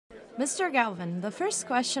Mr. Galvin, the first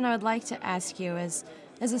question I would like to ask you is,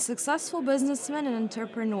 as a successful businessman and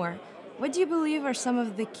entrepreneur, what do you believe are some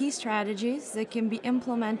of the key strategies that can be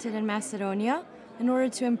implemented in Macedonia in order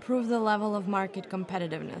to improve the level of market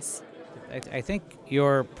competitiveness? I think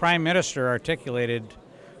your Prime Minister articulated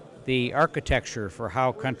the architecture for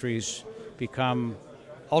how countries become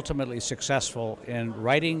ultimately successful in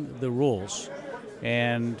writing the rules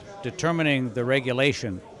and determining the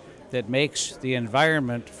regulation that makes the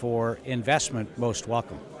environment for investment most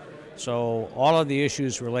welcome. So all of the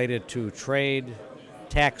issues related to trade,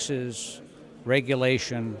 taxes,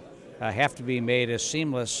 regulation have to be made as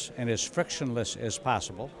seamless and as frictionless as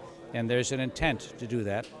possible, and there's an intent to do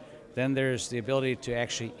that. Then there's the ability to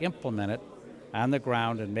actually implement it on the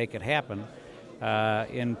ground and make it happen,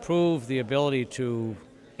 improve the ability to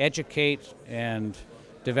educate and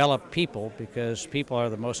develop people, because people are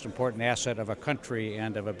the most important asset of a country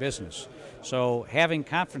and of a business. So having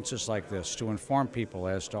conferences like this to inform people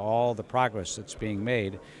as to all the progress that's being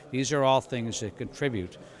made, these are all things that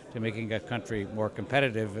contribute to making a country more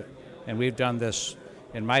competitive, and we've done this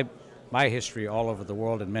in my history all over the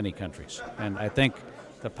world in many countries, and I think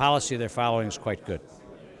the policy they're following is quite good.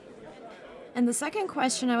 And the second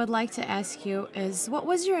question I would like to ask you is, what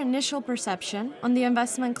was your initial perception on the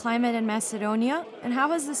investment climate in Macedonia, and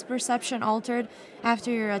how has this perception altered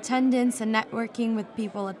after your attendance and networking with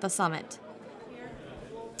people at the summit?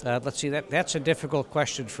 Let's see, that's a difficult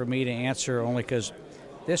question for me to answer, only because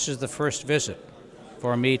this is the first visit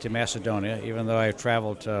for me to Macedonia, even though I've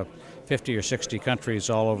traveled to 50 or 60 countries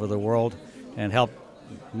all over the world and helped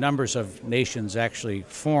numbers of nations actually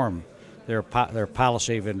form their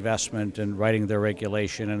policy of investment and writing their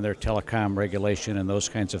regulation and their telecom regulation and those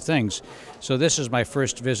kinds of things. So this is my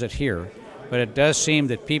first visit here, but it does seem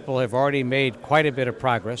that people have already made quite a bit of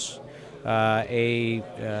progress.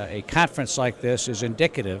 A conference like this is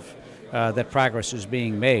indicative that progress is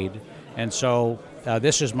being made, and so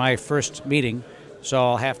this is my first meeting, so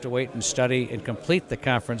I'll have to wait and study and complete the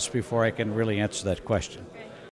conference before I can really answer that question.